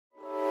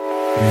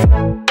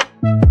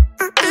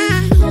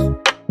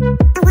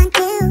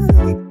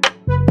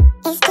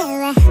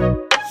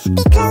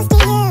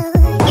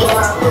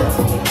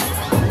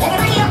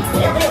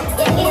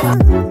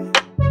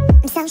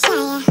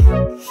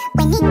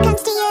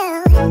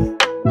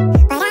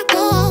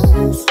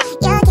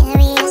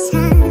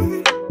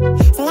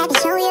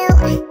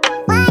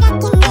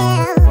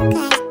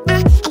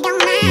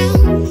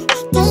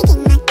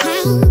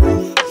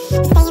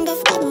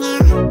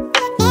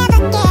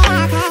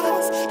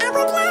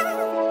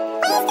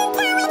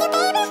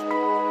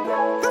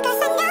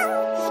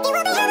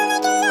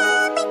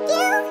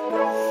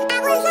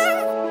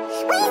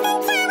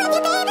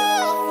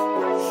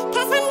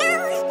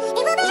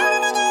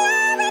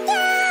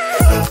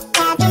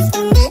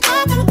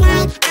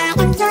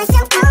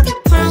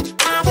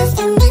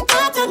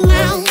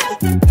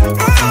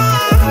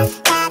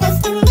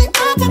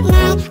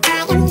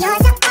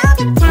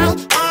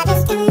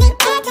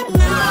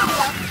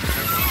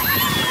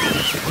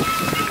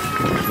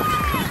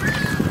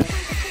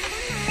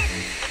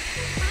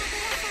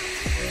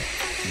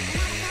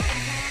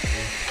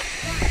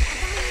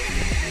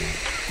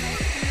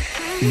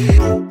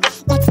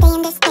Let's stay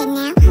in this bed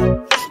now.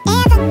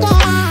 Never get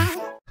out.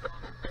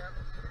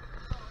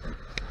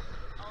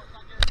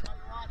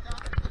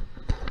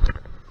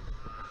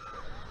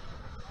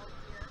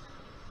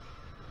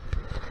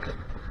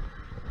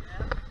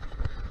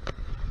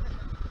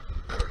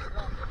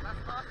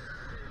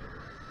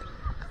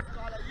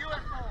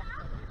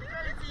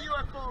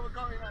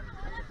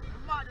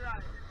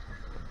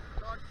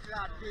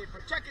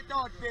 Check it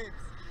out, babes.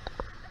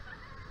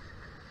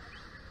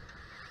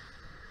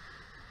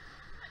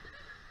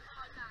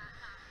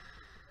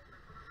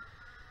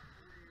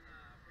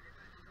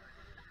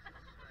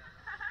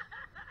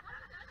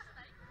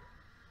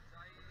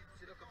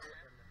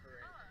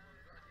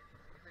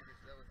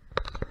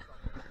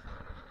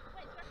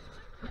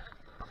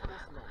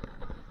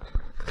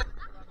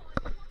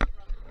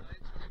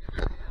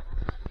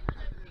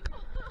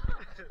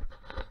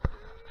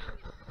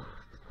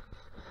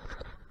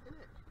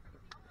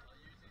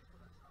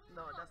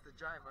 No, that's the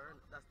driver.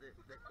 That's the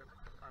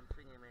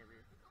thingy maybe.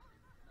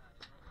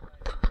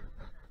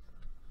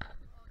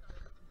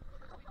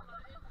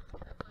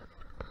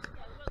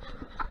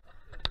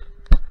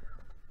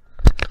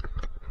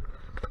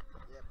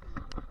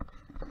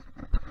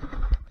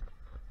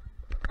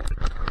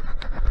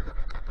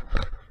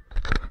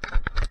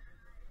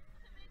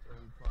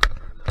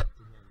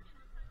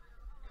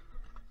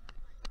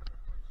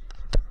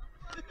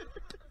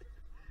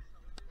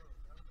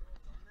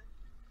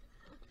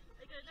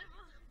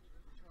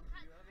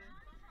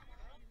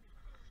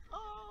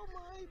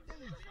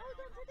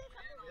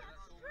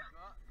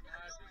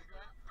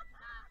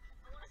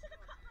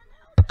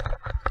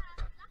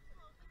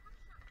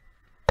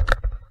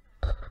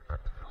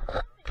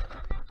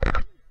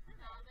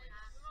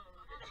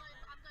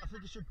 I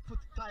think you should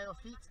tie your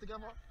feet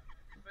together.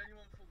 If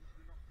anyone falls,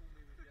 do not pull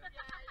me with you. Yeah.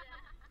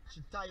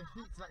 Should tie your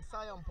feet like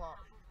Sion Park.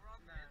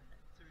 Nah,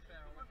 to be fair,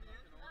 I won't.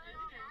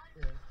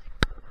 Yeah.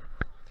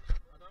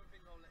 I don't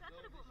think I'll let go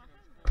of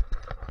this.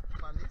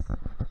 Find this?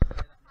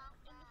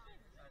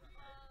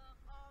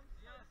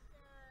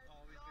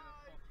 Oh, he's gonna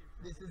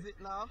fucking. This is it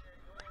now.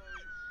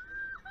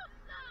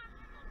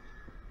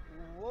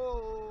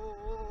 Whoa.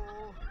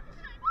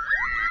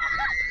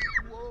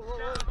 Whoa.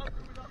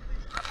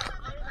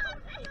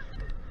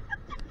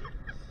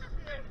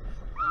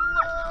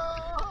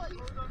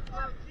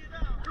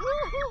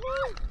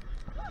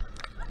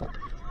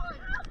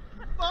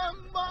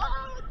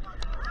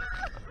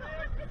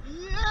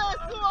 Yes,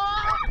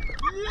 man!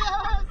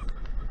 Yes!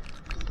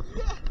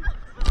 Yes!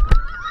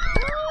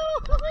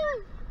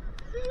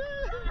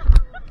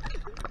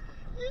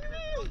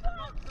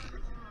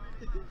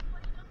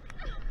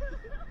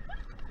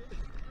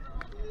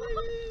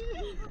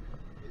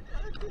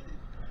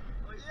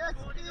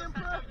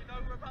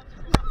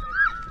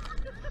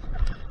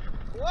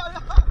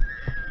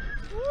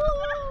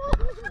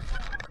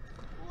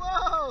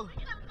 Whoa!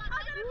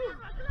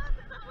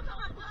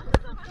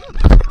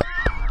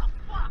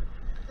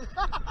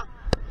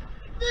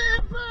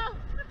 People!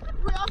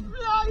 We are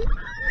flying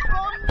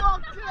from the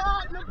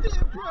cloud, the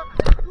people!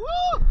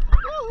 Woo!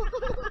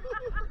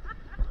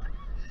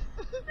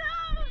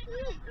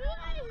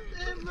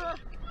 People!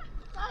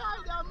 I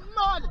am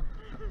mad!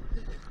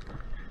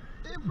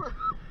 People!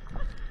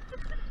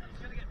 He's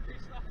gonna get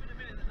pissed off in a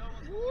minute that no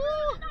one's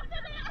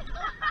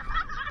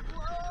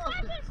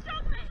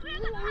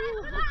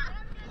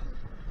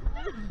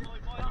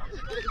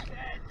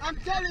I'm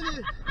telling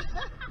you!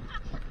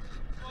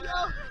 Yo!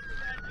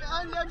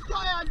 And I'm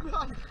tired,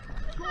 man!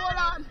 Go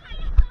on!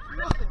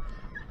 No.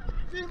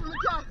 People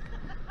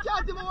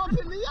can't even up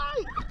in the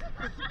eye!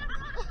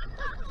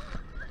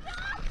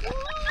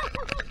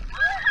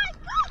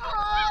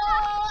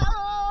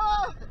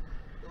 Oh,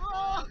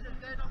 oh,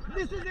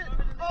 this is it!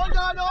 Hold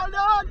on, hold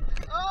on!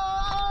 Oh,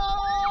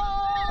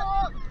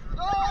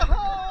 oh,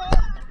 oh,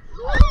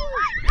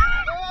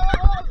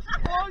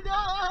 hold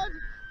on!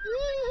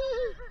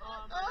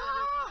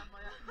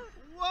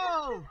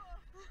 Whoa!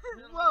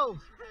 Whoa!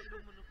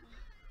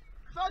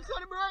 Thanks for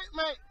the break,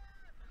 mate.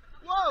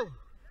 Whoa!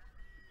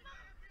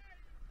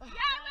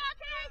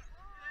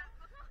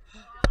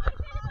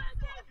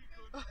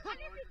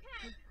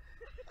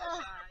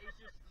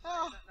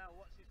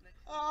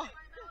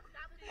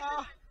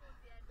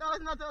 That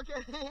was not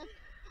okay.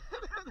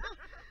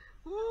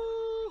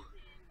 Woo!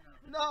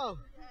 No.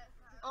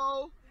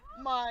 Oh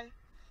my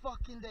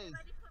fucking days.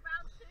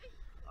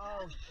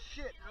 Oh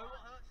shit. You know what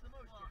hurts the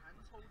most? Your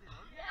hands holding on.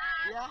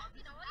 Yeah?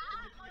 You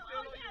feel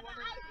like you want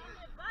to...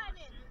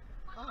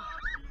 Oh.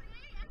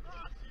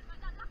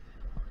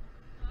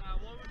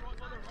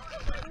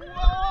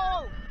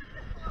 Whoa!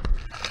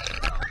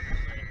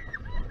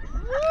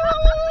 Whoa!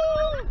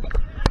 Woo!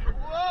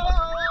 Whoa!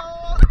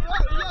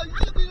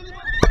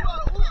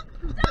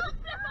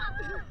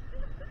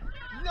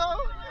 No!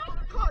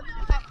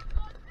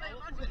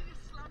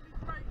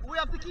 We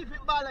have to keep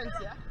it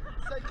balanced, yeah?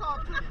 So you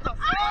can't flip us.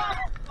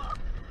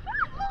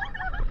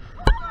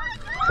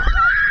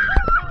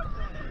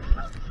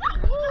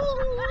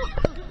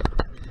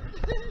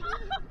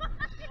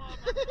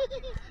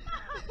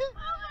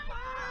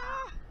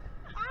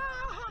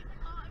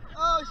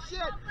 Oh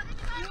shit!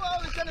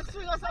 Whoa, it's gonna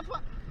swing us up.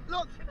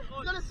 Look,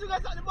 it's gonna swing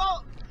us at the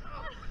boat.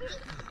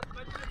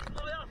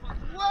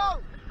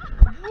 Whoa!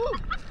 Woo!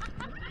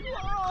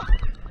 Whoa!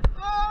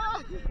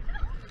 Ah! Woo!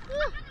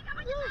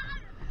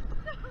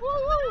 Woo!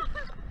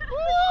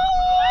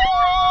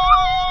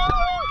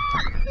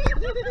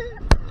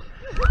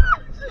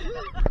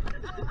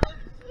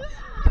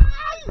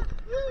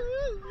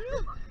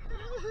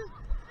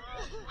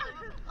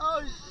 Oh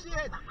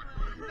shit!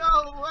 No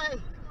way!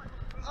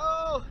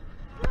 Oh!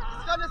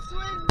 It's gonna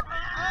swing!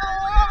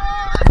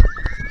 Oh!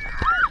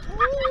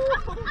 Woo!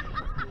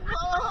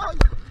 Oh!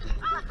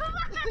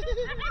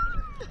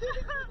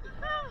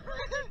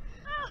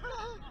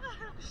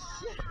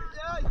 Shit!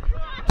 Yeah.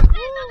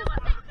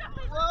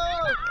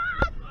 Whoa!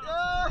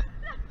 Yeah!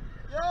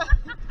 Yeah!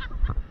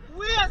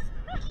 Weird!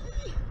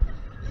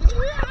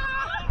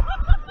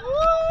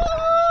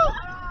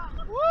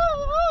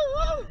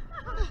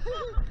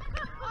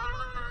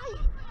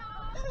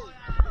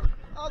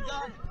 Oh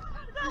God!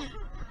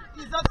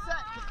 He's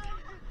upset.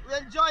 We're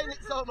enjoying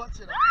it so much,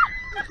 you know.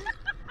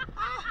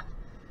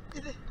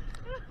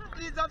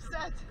 He's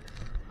upset.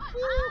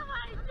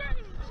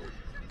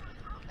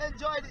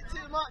 Enjoyed it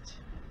too much.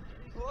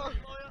 Whoa.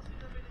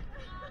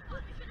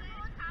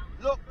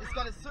 Look, it's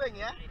gonna swing,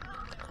 yeah?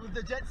 With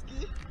the jet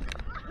ski.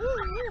 Woo,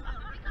 woo.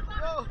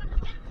 Whoa.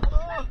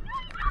 Whoa.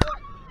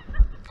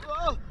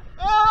 Whoa.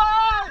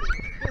 Oh!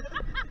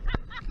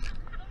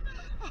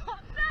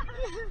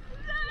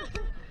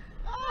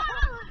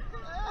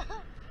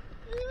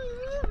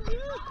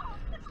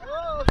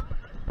 Whoa.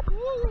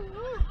 Woo,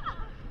 woo.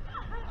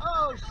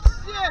 Oh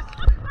shit!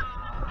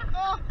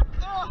 Oh,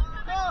 oh,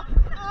 oh,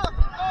 oh,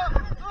 oh, oh,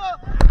 oh.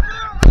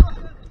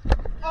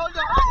 Oh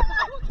no!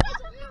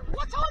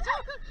 What's on?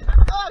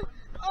 Oh,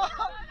 oh,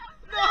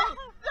 no!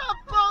 They're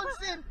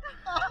bouncing!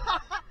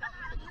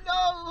 No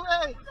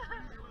way!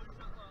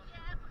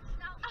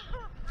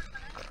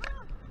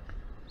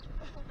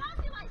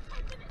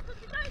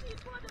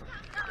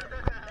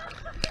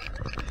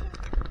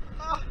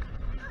 Oh.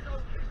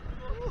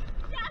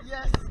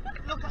 Yes!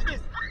 Look at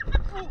this!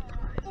 Ooh,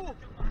 ooh.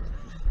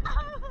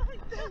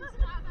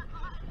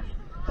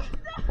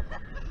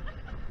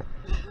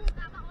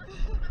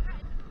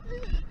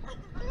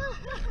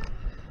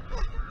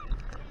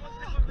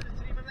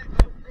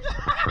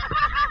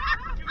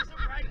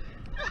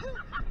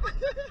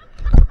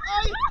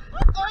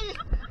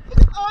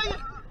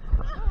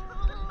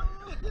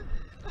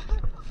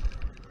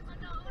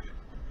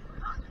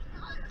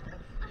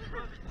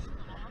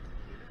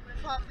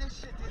 Fuck, this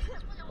shit is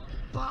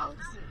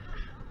bouncing.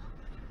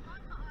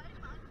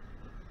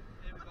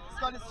 It's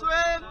gonna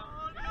swim.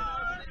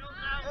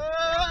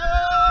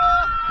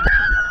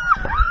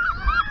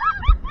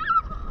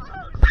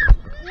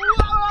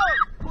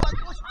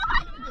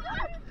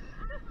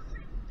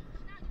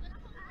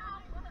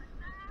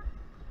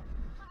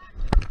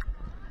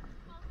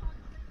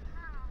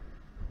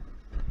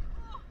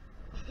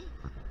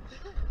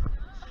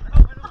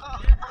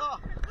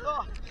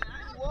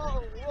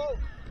 Whoa, whoa.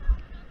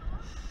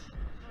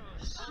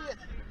 Shit.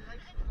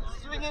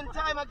 Swinging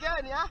time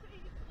again, yeah?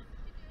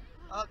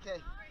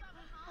 Okay.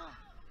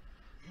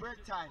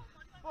 Break time.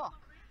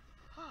 Fuck.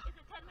 Is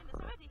it 10 minutes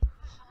already?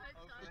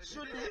 It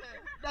should be.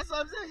 That's what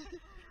I'm saying.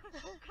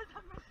 Because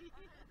I'm ready.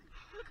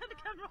 Look at the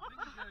camera.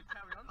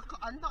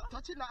 I'm not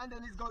touching that and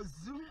then it's going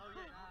zoom.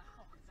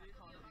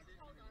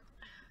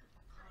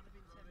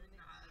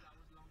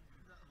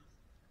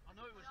 I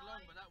know it was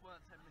long, but that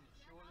weren't 10 minutes,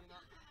 surely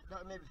not.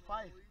 That maybe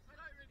 5.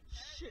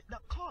 Shit,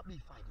 that can't be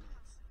 5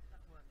 minutes.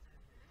 That weren't 10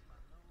 minutes, man,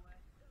 no way.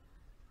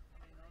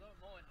 I mean, I don't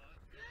mind,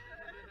 though.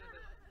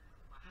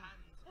 My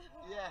hands.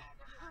 Yeah.